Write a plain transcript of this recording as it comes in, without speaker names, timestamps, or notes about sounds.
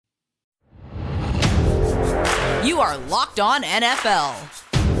You are Locked On NFL,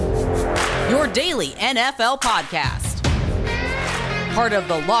 your daily NFL podcast. Part of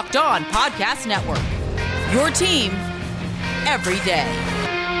the Locked On Podcast Network, your team every day.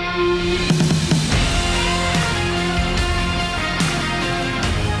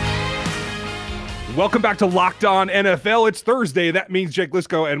 Welcome back to Locked On NFL. It's Thursday. That means Jake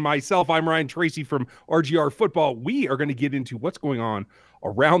Lisco and myself, I'm Ryan Tracy from RGR Football. We are going to get into what's going on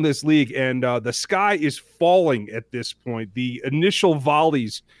around this league, and the sky is falling at this point. The initial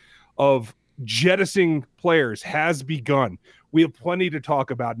volleys of jettisoning players has begun. We have plenty to talk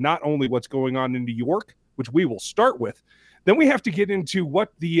about, not only what's going on in New York, which we will start with, then we have to get into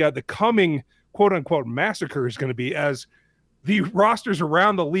what the coming quote-unquote massacre is going to be as the rosters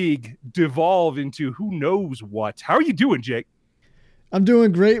around the league devolve into who knows what. How are you doing, Jake? I'm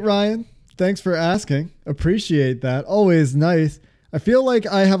doing great, Ryan. Thanks for asking. Appreciate that. Always nice. I feel like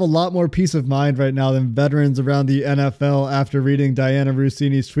I have a lot more peace of mind right now than veterans around the NFL after reading Diana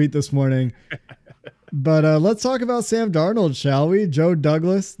Rossini's tweet this morning. But let's talk about Sam Darnold, shall we? Joe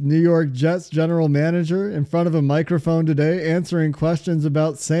Douglas, New York Jets general manager, in front of a microphone today answering questions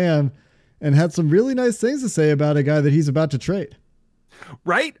about Sam, and had some really nice things to say about a guy that he's about to trade.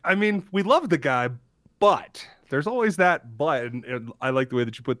 Right? I mean, we love the guy, but there's always that but, and I like the way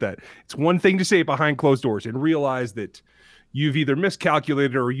that you put that. It's one thing to say it behind closed doors and realize that you've either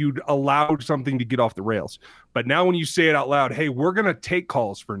miscalculated or you'd allowed something to get off the rails. But now when you say it out loud, hey, we're going to take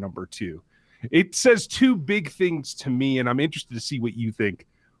calls for number two. It says two big things to me, and I'm interested to see what you think.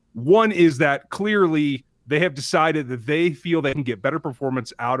 One is that clearly they have decided that they feel they can get better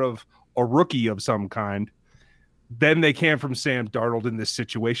performance out of a rookie of some kind than they can from Sam Darnold in this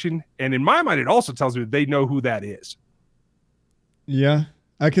situation. And in my mind, it also tells me that they know who that is. Yeah,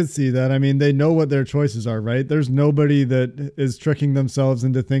 I can see that. I mean, they know what their choices are, right? There's nobody that is tricking themselves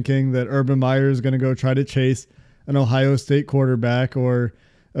into thinking that Urban Meyer is going to go try to chase an Ohio State quarterback or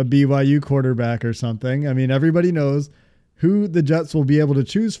a BYU quarterback or something. I mean, everybody knows who the Jets will be able to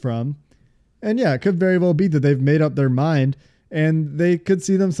choose from. And yeah, it could very well be that they've made up their mind and they could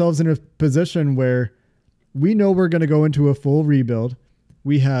see themselves in a position where we know we're going to go into a full rebuild.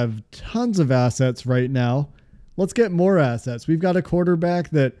 We have tons of assets right now. Let's get more assets. We've got a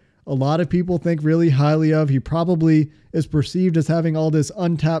quarterback that a lot of people think really highly of. He probably is perceived as having all this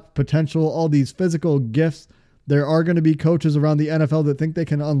untapped potential, all these physical gifts. There are going to be coaches around the NFL that think they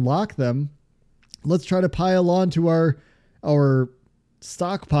can unlock them. Let's try to pile on to our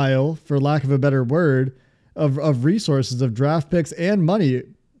stockpile, for lack of a better word, of resources, of draft picks and money.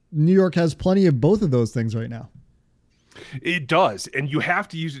 New York has plenty of both of those things right now. It does, and you have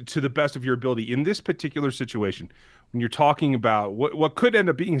to use it to the best of your ability. In this particular situation, when you're talking about what could end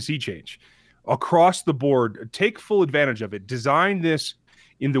up being a sea change across the board, take full advantage of it. Design this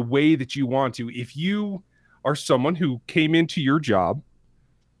in the way that you want to. If you are someone who came into your job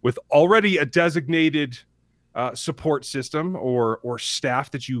with already a designated support system or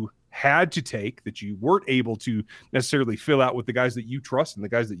staff that you had to take, that you weren't able to necessarily fill out with the guys that you trust and the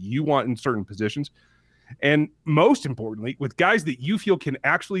guys that you want in certain positions, and most importantly, with guys that you feel can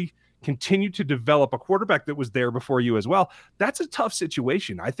actually continue to develop a quarterback that was there before you as well, that's a tough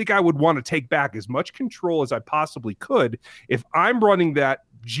situation. I think I would want to take back as much control as I possibly could if I'm running that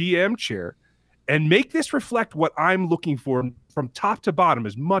GM chair and make this reflect what I'm looking for from top to bottom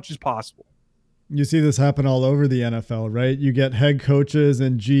as much as possible. You see this happen all over the NFL, right? You get head coaches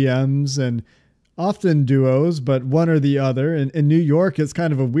and GMs and often duos, but one or the other. In New York, it's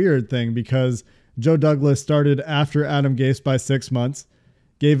kind of a weird thing because Joe Douglas started after Adam Gase by 6 months,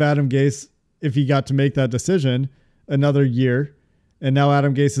 gave Adam Gase, if he got to make that decision, another year. And now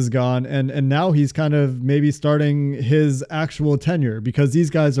Adam Gase is gone. And now he's kind of maybe starting his actual tenure because these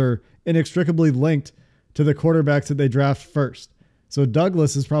guys are inextricably linked to the quarterbacks that they draft first. So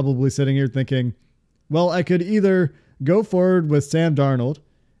Douglas is probably sitting here thinking, well, I could either go forward with Sam Darnold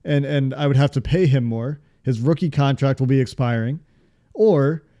and I would have to pay him more. His rookie contract will be expiring.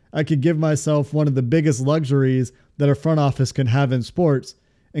 Or I could give myself one of the biggest luxuries that a front office can have in sports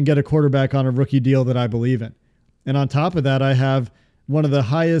and get a quarterback on a rookie deal that I believe in. And on top of that, I have one of the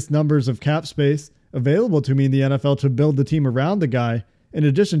highest numbers of cap space available to me in the NFL to build the team around the guy, in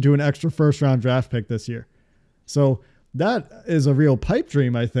addition to an extra first-round draft pick this year. So that is a real pipe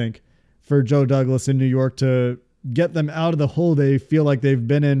dream, I think, for Joe Douglas in New York to get them out of the hole they feel like they've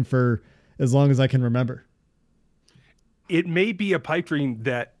been in for as long as I can remember. It may be a pipe dream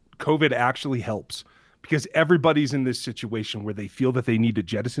that COVID actually helps because everybody's in this situation where they feel that they need to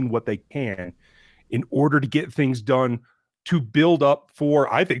jettison what they can in order to get things done to build up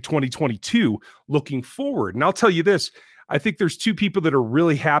for, I think, 2022 looking forward. And I'll tell you this, I think there's two people that are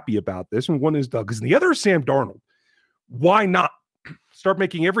really happy about this, and one is Douglas, and the other is Sam Darnold. why not start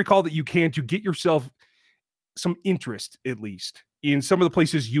making every call that you can to get yourself some interest, at least, in some of the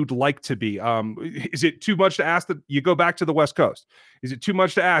places you'd like to be? Is it too much to ask that you go back to the West Coast? Is it too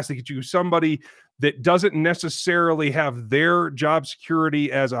much to ask that get you somebody that doesn't necessarily have their job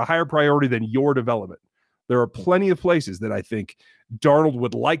security as a higher priority than your development? There are plenty of places that I think Darnold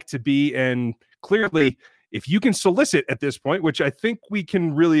would like to be, and clearly, if you can solicit at this point, which I think we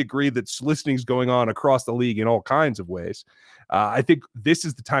can really agree that soliciting is going on across the league in all kinds of ways, I think this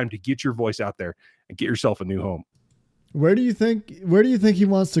is the time to get your voice out there and get yourself a new home. Where do you think he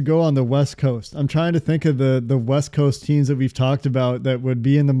wants to go on the West Coast? I'm trying to think of the West Coast teams that we've talked about that would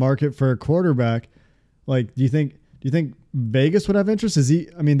be in the market for a quarterback. Like, do you think Vegas would have interest?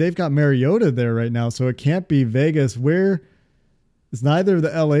 They've got Mariota there right now, so it can't be Vegas. Where it's neither of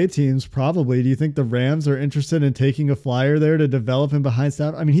the LA teams, probably. Do you think the Rams are interested in taking a flyer there to develop him behind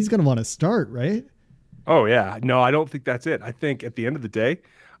staff? I mean, he's going to want to start, right? Oh, yeah. No, I don't think that's it. I think at the end of the day,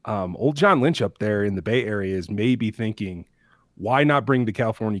 old John Lynch up there in the Bay Area is maybe thinking, why not bring the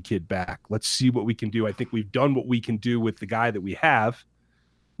California kid back? Let's see what we can do. I think we've done what we can do with the guy that we have.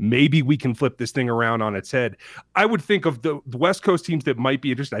 Maybe we can flip this thing around on its head. I would think of the West Coast teams that might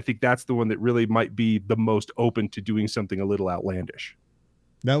be interested. I think that's the one that really might be the most open to doing something a little outlandish.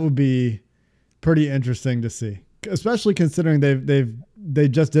 That would be pretty interesting to see, especially considering they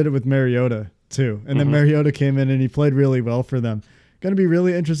just did it with Mariota too. And then Mariota came in and he played really well for them. Going to be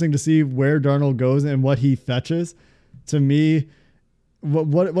really interesting to see where Darnold goes and what he fetches. To me,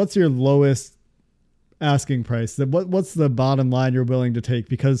 what's your lowest asking price? What's the bottom line you're willing to take?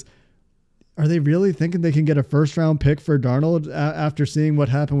 Because are they really thinking they can get a first round pick for Darnold after seeing what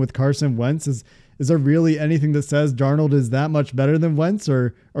happened with Carson Wentz? Is there really anything that says Darnold is that much better than Wentz,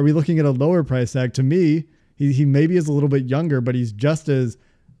 or are we looking at a lower price tag? To me, he maybe is a little bit younger, but he's just as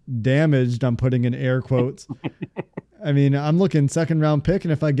damaged. I'm putting in air quotes. I mean, I'm looking second round pick,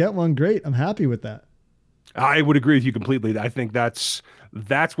 and if I get one, great. I'm happy with that. I would agree with you completely. I think that's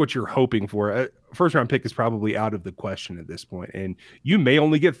what you're hoping for. A first round pick is probably out of the question at this point, and you may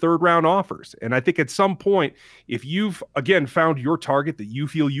only get third round offers. And I think at some point, if you've again found your target that you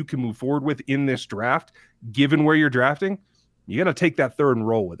feel you can move forward with in this draft, given where you're drafting, you got to take that third and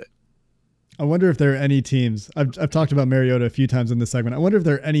roll with it. I wonder if there are any teams. I've talked about Mariota a few times in this segment. I wonder if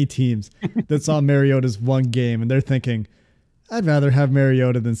there are any teams that saw Mariota's one game and they're thinking, I'd rather have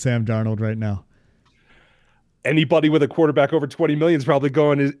Mariota than Sam Darnold right now. Anybody with a quarterback over 20 million is probably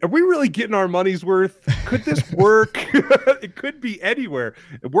going, are we really getting our money's worth? Could this work? It could be anywhere.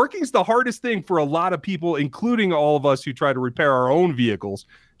 Working's the hardest thing for a lot of people, including all of us who try to repair our own vehicles.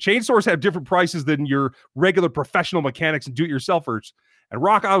 Chainsaws have different prices than your regular professional mechanics and do-it-yourselfers. And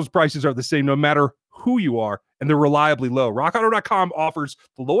Rock Auto's prices are the same no matter who you are, and they're reliably low. RockAuto.com offers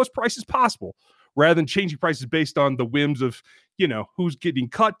the lowest prices possible rather than changing prices based on the whims of, who's getting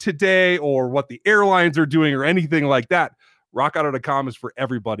cut today or what the airlines are doing or anything like that. RockAuto.com is for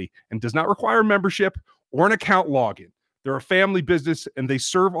everybody and does not require membership or an account login. They're a family business, and they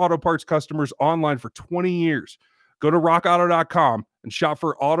serve auto parts customers online for 20 years. Go to RockAuto.com and shop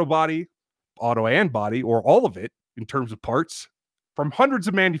for auto and body, or all of it in terms of parts from hundreds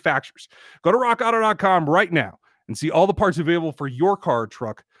of manufacturers. Go to RockAuto.com right now and see all the parts available for your car or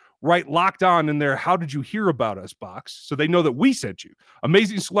truck. Right, Locked On in there How Did You Hear About Us box, so they know that we sent you.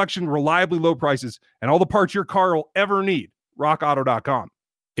 Amazing selection, reliably low prices, and all the parts your car will ever need. RockAuto.com.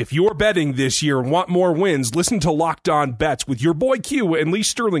 If you're betting this year and want more wins, listen to Locked On Bets with your boy Q and Lee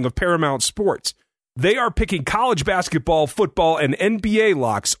Sterling of Paramount Sports. They are picking college basketball, football, and NBA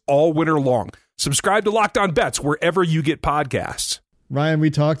locks all winter long. Subscribe to Locked On Bets wherever you get podcasts. Ryan, we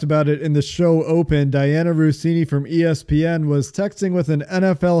talked about it in the show open. Diana Russini from ESPN was texting with an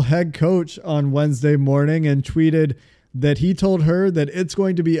NFL head coach on Wednesday morning and tweeted that he told her that it's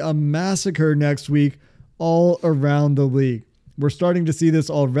going to be a massacre next week all around the league. We're starting to see this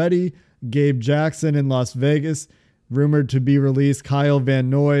already. Gabe Jackson in Las Vegas, rumored to be released. Kyle Van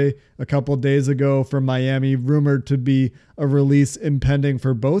Noy a couple days ago from Miami, rumored to be a release impending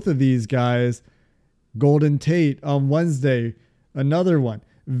for both of these guys. Golden Tate on Wednesday, another one.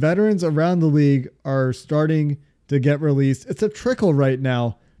 Veterans around the league are starting to get released. It's a trickle right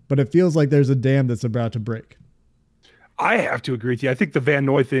now, but it feels like there's a dam that's about to break. I have to agree with you. I think the Van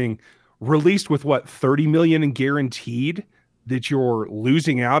Noy thing, released with $30 million in guaranteed that you're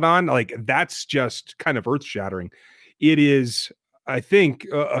losing out on, like, that's just kind of earth shattering. It is, I think,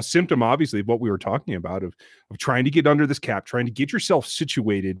 a symptom, obviously, of what we were talking about of trying to get under this cap, trying to get yourself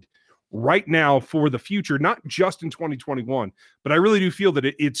situated right now for the future, not just in 2021, but I really do feel that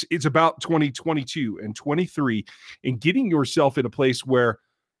it's about 2022 and 23 and getting yourself in a place where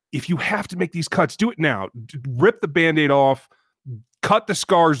if you have to make these cuts, do it now. Rip the Band-Aid off, cut the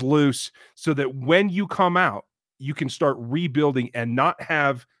scars loose so that when you come out, you can start rebuilding and not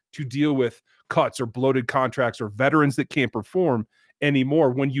have to deal with cuts or bloated contracts or veterans that can't perform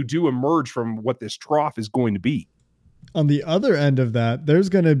anymore when you do emerge from what this trough is going to be. On the other end of that, there's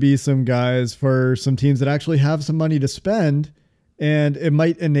going to be some guys for some teams that actually have some money to spend, and it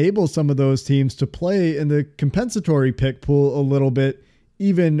might enable some of those teams to play in the compensatory pick pool a little bit,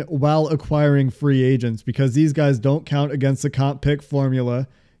 even while acquiring free agents, because these guys don't count against the comp pick formula.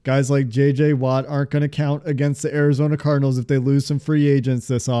 Guys like J.J. Watt aren't going to count against the Arizona Cardinals if they lose some free agents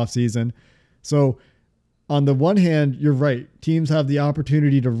this offseason. So on the one hand, you're right. Teams have the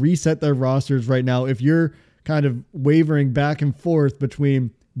opportunity to reset their rosters right now. If you're kind of wavering back and forth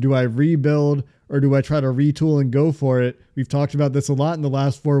between, do I rebuild or do I try to retool and go for it? We've talked about this a lot in the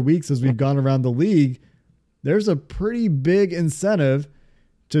last 4 weeks as we've gone around the league. There's a pretty big incentive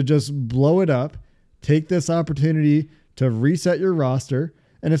to just blow it up, take this opportunity to reset your roster.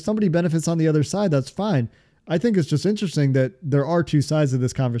 And if somebody benefits on the other side, that's fine. I think it's just interesting that there are two sides of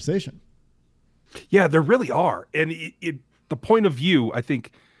this conversation. Yeah, there really are. And the point of view, I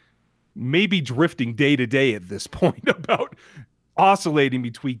think, may be drifting day to day at this point about oscillating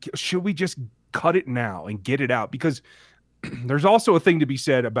between, should we just cut it now and get it out? Because there's also a thing to be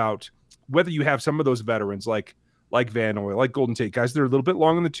said about whether you have some of those veterans like Van Noy, like Golden Tate, guys that are a little bit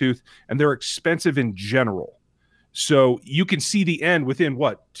long in the tooth, and they're expensive in general. So you can see the end within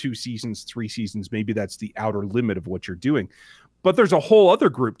 2 seasons, 3 seasons. Maybe that's the outer limit of what you're doing. But there's a whole other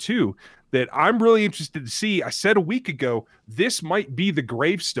group too that I'm really interested to see. I said a week ago, this might be the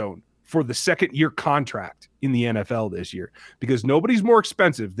gravestone for the second-year contract in the NFL this year, because nobody's more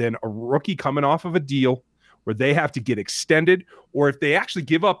expensive than a rookie coming off of a deal where they have to get extended, or if they actually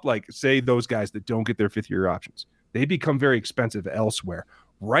give up, like, say, those guys that don't get their fifth-year options, they become very expensive elsewhere.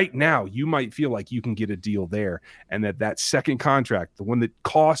 Right now, you might feel like you can get a deal there, and that second contract, the one that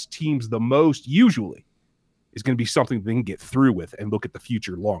costs teams the most usually, is going to be something they can get through with and look at the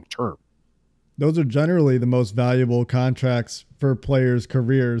future long term. Those are generally the most valuable contracts for players'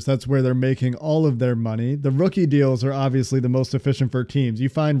 careers. That's where they're making all of their money. The rookie deals are obviously the most efficient for teams. You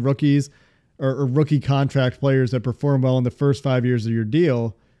find rookies or rookie contract players that perform well in the first 5 years of your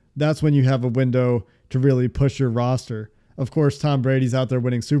deal. That's when you have a window to really push your roster. Of course, Tom Brady's out there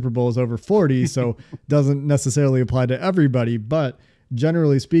winning Super Bowls over 40, so doesn't necessarily apply to everybody. But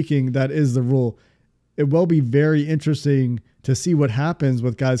generally speaking, that is the rule. It will be very interesting to see what happens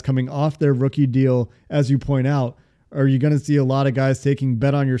with guys coming off their rookie deal. As you point out, are you going to see a lot of guys taking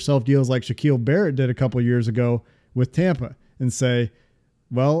bet on yourself deals like Shaquille Barrett did a couple years ago with Tampa and say,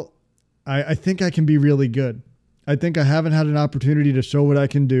 well, I think I can be really good. I think I haven't had an opportunity to show what I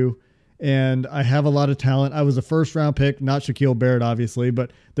can do, and I have a lot of talent. I was a first-round pick, not Shaquille Barrett, obviously,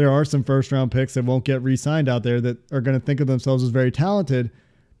 but there are some first-round picks that won't get re-signed out there that are going to think of themselves as very talented.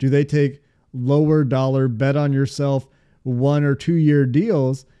 Do they take lower dollar, bet on yourself 1 or 2 year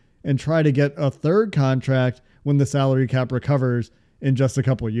deals and try to get a third contract when the salary cap recovers in just a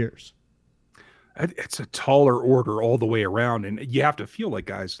couple of years? It's a taller order all the way around. And you have to feel like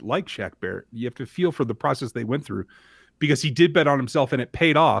guys like Shaq Barrett. You have to feel for the process they went through, because he did bet on himself and it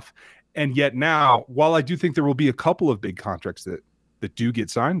paid off. And yet now, while I do think there will be a couple of big contracts that do get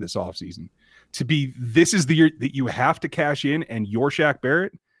signed this offseason, this is the year that you have to cash in, and you're Shaq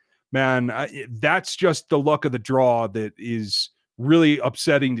Barrett, man, that's just the luck of the draw that is really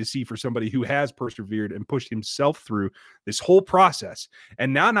upsetting to see for somebody who has persevered and pushed himself through this whole process.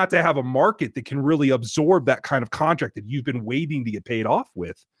 And now not to have a market that can really absorb that kind of contract that you've been waiting to get paid off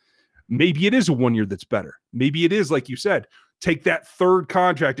with. Maybe it is a 1 year that's better. Maybe it is, like you said, take that third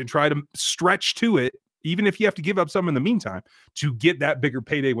contract and try to stretch to it, even if you have to give up some in the meantime, to get that bigger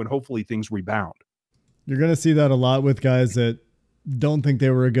payday when hopefully things rebound. You're going to see that a lot with guys that don't think they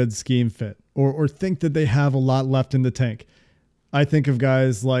were a good scheme fit or think that they have a lot left in the tank. I think of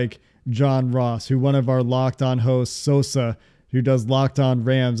guys like John Ross, who one of our Locked On hosts, Sosa, who does Locked On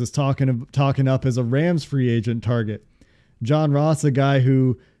Rams, is talking up as a Rams free agent target. John Ross, a guy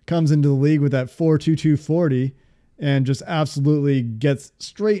who comes into the league with that 4.22 40 and just absolutely gets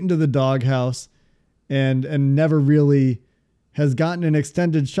straight into the doghouse and never really has gotten an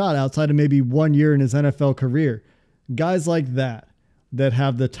extended shot outside of maybe 1 year in his NFL career. Guys like that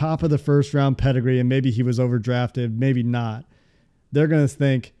have the top of the first round pedigree, and maybe he was overdrafted, maybe not. They're going to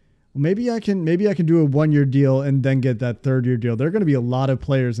think, well, maybe I can do a 1 year deal and then get that third year deal. There are going to be a lot of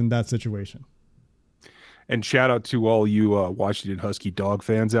players in that situation. And shout out to all you Washington Husky dog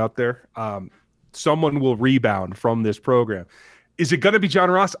fans out there. Someone will rebound from this program. Is it going to be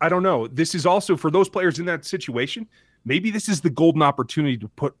John Ross? I don't know. This is also for those players in that situation. Maybe this is the golden opportunity to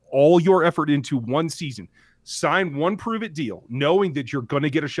put all your effort into one season, sign one prove-it deal, knowing that you're going to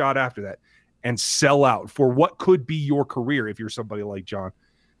get a shot after that, and sell out for what could be your career if you're somebody like John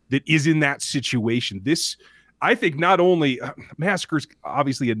that is in that situation. This, I think, not only Massacre is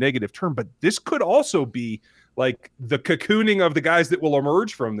obviously a negative term, but this could also be like the cocooning of the guys that will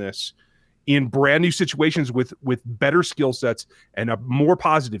emerge from this in brand new situations with better skill sets and a more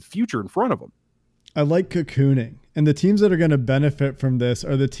positive future in front of them. I like cocooning. And the teams that are going to benefit from this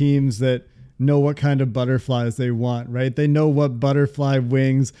are the teams that know what kind of butterflies they want, right? They know what butterfly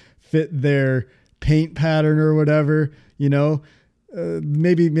wings fit their paint pattern or whatever, you know.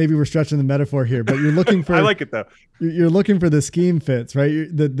 Maybe we're stretching the metaphor here, but you're looking for I like it though. You're looking for the scheme fits, right?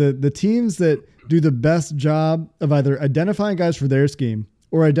 The teams that do the best job of either identifying guys for their scheme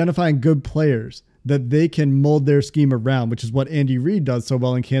or identifying good players that they can mold their scheme around, which is what Andy Reid does so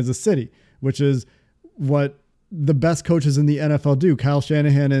well in Kansas City, which is what the best coaches in the NFL do. Kyle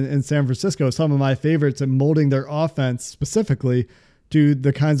Shanahan in San Francisco, some of my favorites at molding their offense specifically to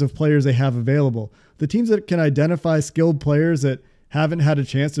the kinds of players they have available. The teams that can identify skilled players that haven't had a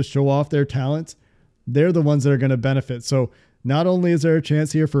chance to show off their talents, they're the ones that are going to benefit. So not only is there a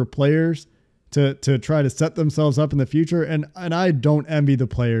chance here for players to try to set themselves up in the future, and I don't envy the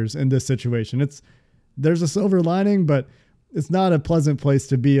players in this situation. There's a silver lining, but it's not a pleasant place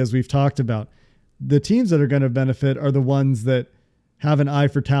to be, as we've talked about. The teams that are going to benefit are the ones that have an eye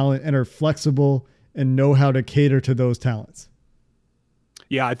for talent and are flexible and know how to cater to those talents.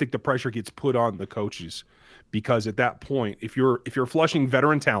 Yeah, I think the pressure gets put on the coaches because at that point, if you're flushing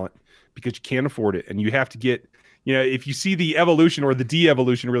veteran talent because you can't afford it and you have to get, you know, if you see the evolution or the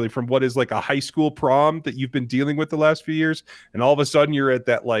de-evolution really from what is like a high school prom that you've been dealing with the last few years, and all of a sudden you're at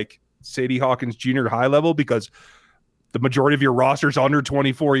that like Sadie Hawkins junior high level because the majority of your roster is under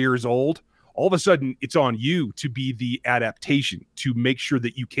 24 years old, all of a sudden it's on you to be the adaptation, to make sure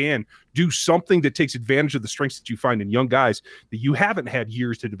that you can do something that takes advantage of the strengths that you find in young guys that you haven't had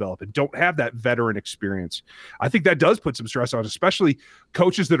years to develop and don't have that veteran experience. I think that does put some stress on, especially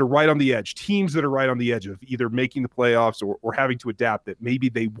coaches that are right on the edge, teams that are right on the edge of either making the playoffs or having to adapt, that maybe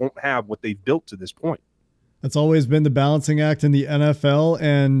they won't have what they've built to this point. That's always been the balancing act in the NFL,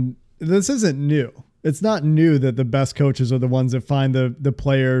 and this isn't new. It's not new that the best coaches are the ones that find the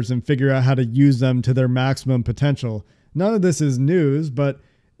players and figure out how to use them to their maximum potential. None of this is news, but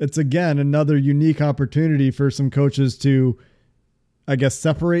it's, again, another unique opportunity for some coaches to, I guess,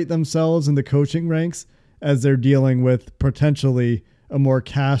 separate themselves in the coaching ranks as they're dealing with potentially a more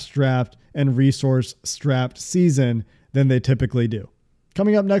cash-strapped and resource-strapped season than they typically do.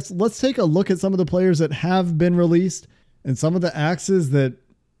 Coming up next, let's take a look at some of the players that have been released and some of the axes that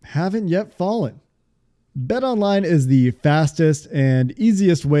haven't yet fallen. BetOnline is the fastest and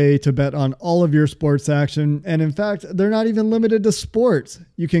easiest way to bet on all of your sports action. And in fact, they're not even limited to sports.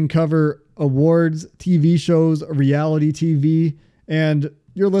 You can cover awards, TV shows, reality TV, and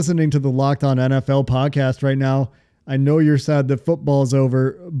you're listening to the Locked On NFL podcast right now. I know you're sad that football's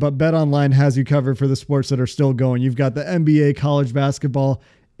over, but BetOnline has you covered for the sports that are still going. You've got the NBA, college basketball,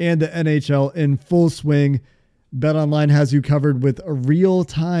 and the NHL in full swing. BetOnline has you covered with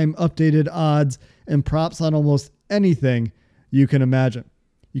real-time updated odds and props on almost anything you can imagine.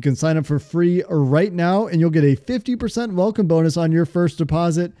 You can sign up for free right now, and you'll get a 50% welcome bonus on your first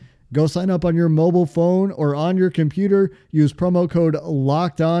deposit. Go sign up on your mobile phone or on your computer. Use promo code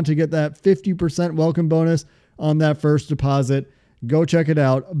LOCKEDON to get that 50% welcome bonus on that first deposit. Go check it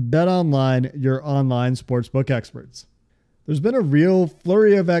out. BetOnline, your online sportsbook experts. There's been a real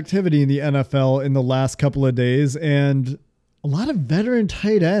flurry of activity in the NFL in the last couple of days, and a lot of veteran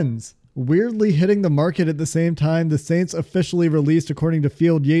tight ends weirdly hitting the market at the same time. The Saints officially released, according to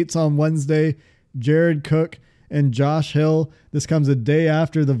Field Yates on Wednesday, Jared Cook and Josh Hill. This comes a day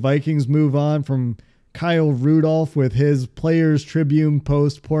after the Vikings move on from Kyle Rudolph with his Players Tribune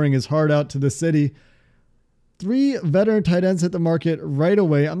post pouring his heart out to the city. 3 veteran tight ends hit the market right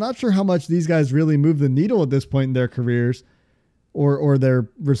away. I'm not sure how much these guys really move the needle at this point in their careers or their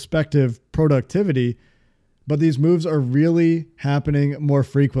respective productivity, but these moves are really happening more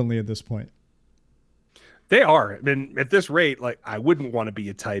frequently at this point. They are. I mean, at this rate, like, I wouldn't want to be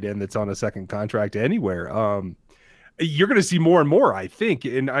a tight end that's on a second contract anywhere. You're going to see more and more, I think.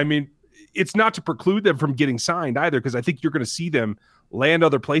 And I mean, it's not to preclude them from getting signed either, because I think you're going to see them land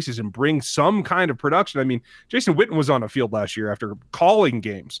other places and bring some kind of production. I mean, Jason Witten was on the field last year after calling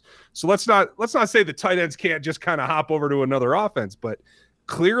games. So let's not say the tight ends can't just kind of hop over to another offense, but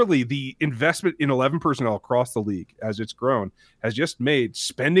clearly the investment in 11 personnel across the league as it's grown has just made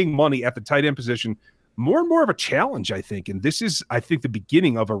spending money at the tight end position more and more of a challenge, I think. And this is, I think, the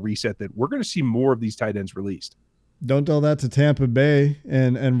beginning of a reset that we're going to see more of these tight ends released. Don't tell that to Tampa Bay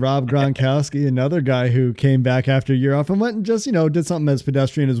and Rob Gronkowski, another guy who came back after a year off and went and just, did something as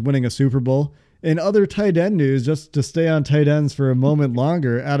pedestrian as winning a Super Bowl. In other tight end news, just to stay on tight ends for a moment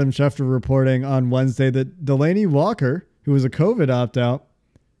longer, Adam Schefter reporting on Wednesday that Delanie Walker, who was a COVID opt-out,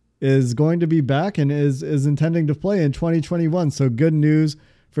 is going to be back and is intending to play in 2021. So good news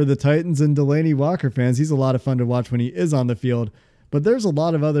for the Titans and Delanie Walker fans. He's a lot of fun to watch when he is on the field. But there's a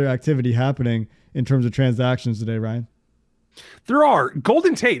lot of other activity happening in terms of transactions today, Ryan. There are.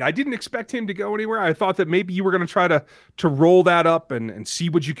 Golden Tate, I didn't expect him to go anywhere. I thought that maybe you were going to try to roll that up and see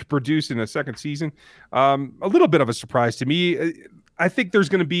what you could produce in a second season. A little bit of a surprise to me. I think there's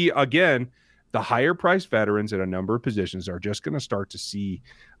going to be, again, the higher priced veterans at a number of positions are just going to start to see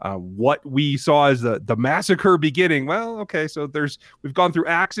what we saw as the massacre beginning. Well, okay, so we've gone through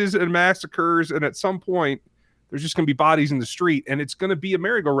axes and massacres, and at some point, there's just going to be bodies in the street, and it's going to be a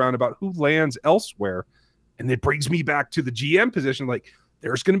merry-go-round about who lands elsewhere. And it brings me back to the GM position. Like,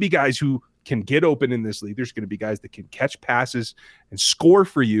 there's going to be guys who can get open in this league. There's going to be guys that can catch passes and score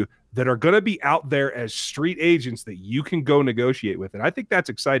for you that are going to be out there as street agents that you can go negotiate with. And I think that's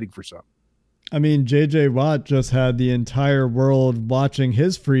exciting for some. I mean, J.J. Watt just had the entire world watching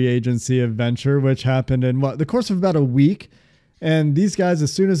his free agency adventure, which happened in the course of about a week. And these guys,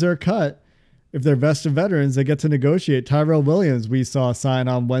 as soon as they're cut, if they're vested veterans, they get to negotiate. Tyrell Williams, we saw sign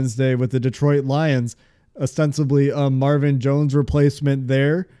on Wednesday with the Detroit Lions, ostensibly a Marvin Jones replacement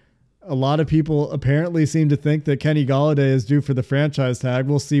there. A lot of people apparently seem to think that Kenny Golladay is due for the franchise tag.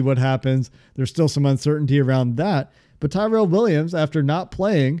 We'll see what happens. There's still some uncertainty around that. But Tyrell Williams, after not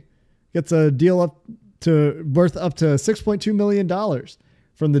playing, gets a deal worth up to $6.2 million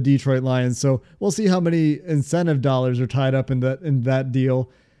from the Detroit Lions. So we'll see how many incentive dollars are tied up in that deal.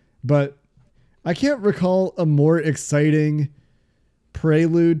 But I can't recall a more exciting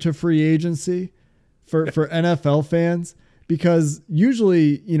prelude to free agency for NFL fans, because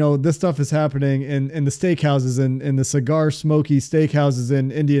usually, this stuff is happening in the steakhouses and in the cigar smoky steakhouses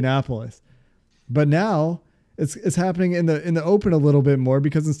in Indianapolis. But now it's happening in the open a little bit more,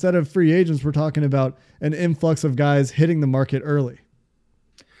 because instead of free agents, we're talking about an influx of guys hitting the market early.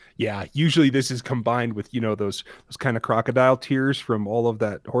 Yeah, usually this is combined with, those kind of crocodile tears from all of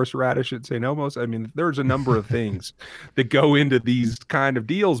that horseradish at St. Elmo's. I mean, there's a number of things that go into these kind of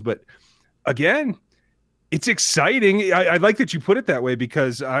deals. But again, it's exciting. I like that you put it that way,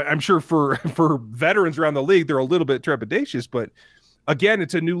 because I'm sure for veterans around the league, they're a little bit trepidatious. But again,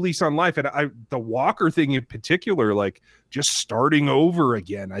 it's a new lease on life. And the Walker thing in particular, like just starting over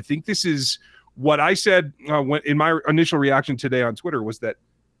again. I think this is what I said in my initial reaction today on Twitter, was that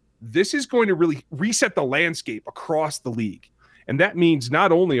this is going to really reset the landscape across the league. And that means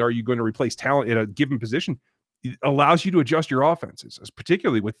not only are you going to replace talent in a given position, it allows you to adjust your offenses,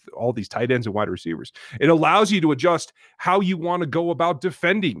 particularly with all these tight ends and wide receivers. It allows you to adjust how you want to go about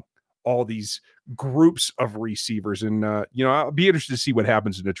defending all these groups of receivers. And, I'll be interested to see what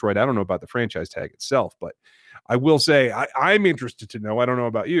happens in Detroit. I don't know about the franchise tag itself, but I will say I'm interested to know, I don't know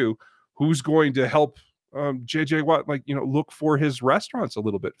about you, who's going to help JJ Watt, look for his restaurants a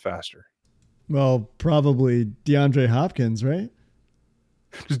little bit faster. Well, probably DeAndre Hopkins, right?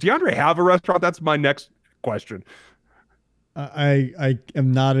 Does DeAndre have a restaurant? That's my next question. I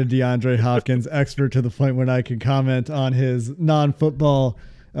am not a DeAndre Hopkins expert to the point when I can comment on his non-football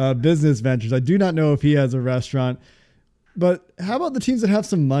business ventures. I do not know if he has a restaurant, but how about the teams that have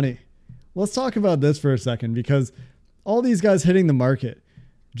some money? Let's talk about this for a second, because all these guys hitting the market,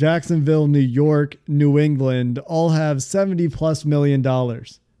 Jacksonville, New York, New England, all have $70+ million,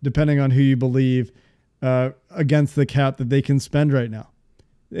 depending on who you believe, against the cap that they can spend right now.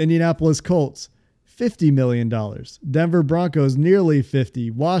 Indianapolis Colts, $50 million. Denver Broncos, nearly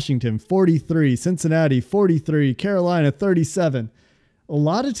 50. Washington, 43. Cincinnati, 43. Carolina, 37. A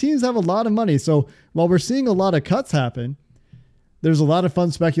lot of teams have a lot of money. So while we're seeing a lot of cuts happen, there's a lot of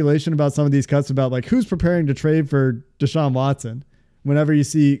fun speculation about some of these cuts, about like who's preparing to trade for Deshaun Watson. Whenever you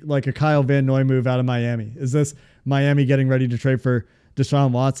see like a Kyle Van Noy move out of Miami, is this Miami getting ready to trade for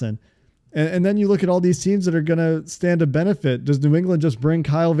Deshaun Watson? And then you look at all these teams that are going to stand to benefit. Does New England just bring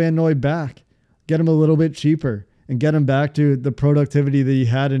Kyle Van Noy back, get him a little bit cheaper, and get him back to the productivity that he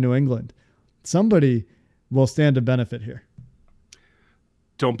had in New England? Somebody will stand to benefit here.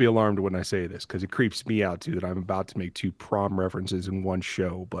 Don't be alarmed when I say this, because it creeps me out too that I'm about to make 2 prom references in one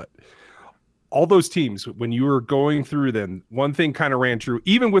show. But all those teams, when you were going through them, one thing kind of ran true,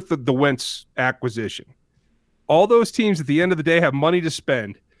 even with the Wentz acquisition. All those teams at the end of the day have money to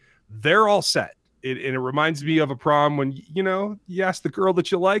spend. They're all set. And it reminds me of a prom when, you ask the girl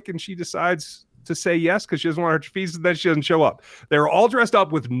that you like and she decides to say yes because she doesn't want her fees, and then she doesn't show up. They're all dressed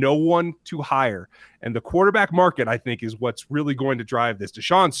up with no one to hire. And the quarterback market, I think, is what's really going to drive this.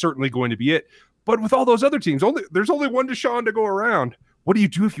 Deshaun's certainly going to be it. But with all those other teams, there's only one Deshaun to go around. What do you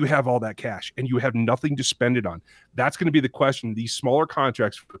do if you have all that cash and you have nothing to spend it on? That's going to be the question. These smaller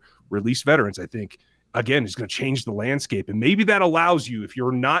contracts for released veterans, I think, again, is going to change the landscape. And maybe that allows you, if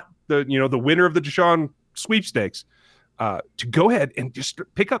you're not the winner of the Deshaun sweepstakes, to go ahead and just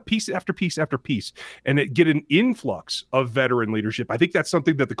pick up piece after piece after piece and get an influx of veteran leadership. I think that's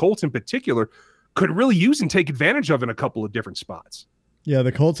something that the Colts in particular could really use and take advantage of in a couple of different spots. Yeah,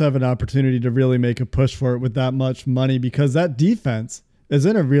 the Colts have an opportunity to really make a push for it with that much money because that defense is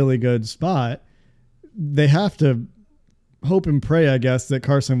in a really good spot. They have to hope and pray, I guess, that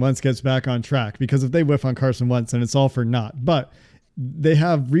Carson Wentz gets back on track, because if they whiff on Carson Wentz, then it's all for naught. But they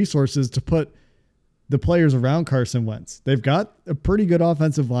have resources to put the players around Carson Wentz. They've got a pretty good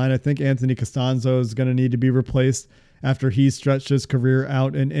offensive line. I think Anthony Costanzo is going to need to be replaced after he stretched his career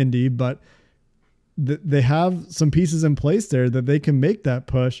out in Indy, but they have some pieces in place there that they can make that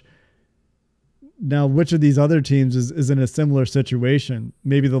push. Now, which of these other teams is in a similar situation?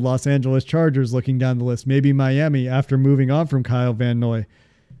 Maybe the Los Angeles Chargers looking down the list. Maybe Miami after moving on from Kyle Van Noy.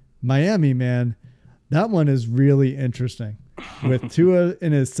 Miami, man, that one is really interesting. With Tua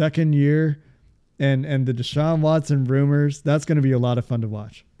in his second year and the Deshaun Watson rumors, that's going to be a lot of fun to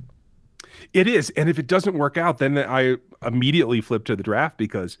watch. It is. And if it doesn't work out, then I immediately flip to the draft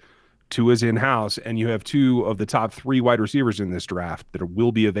because Tua's in-house, and you have two of the top 3 wide receivers in this draft that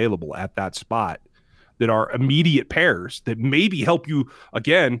will be available at that spot that are immediate pairs that maybe help you,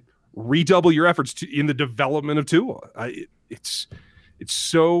 again, redouble your efforts in the development of Tua. It's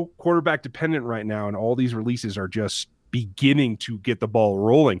so quarterback dependent right now, and all these releases are just beginning to get the ball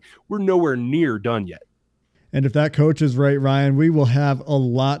rolling. We're nowhere near done yet. And if that coach is right, Ryan, we will have a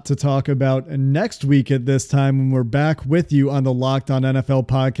lot to talk about next week at this time when we're back with you on the Locked On NFL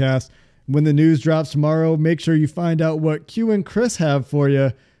podcast. When the news drops tomorrow, make sure you find out what Q and Chris have for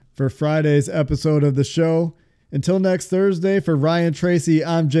you for Friday's episode of the show. Until next Thursday, for Ryan Tracy,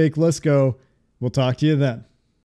 I'm Jake Lisco. We'll talk to you then.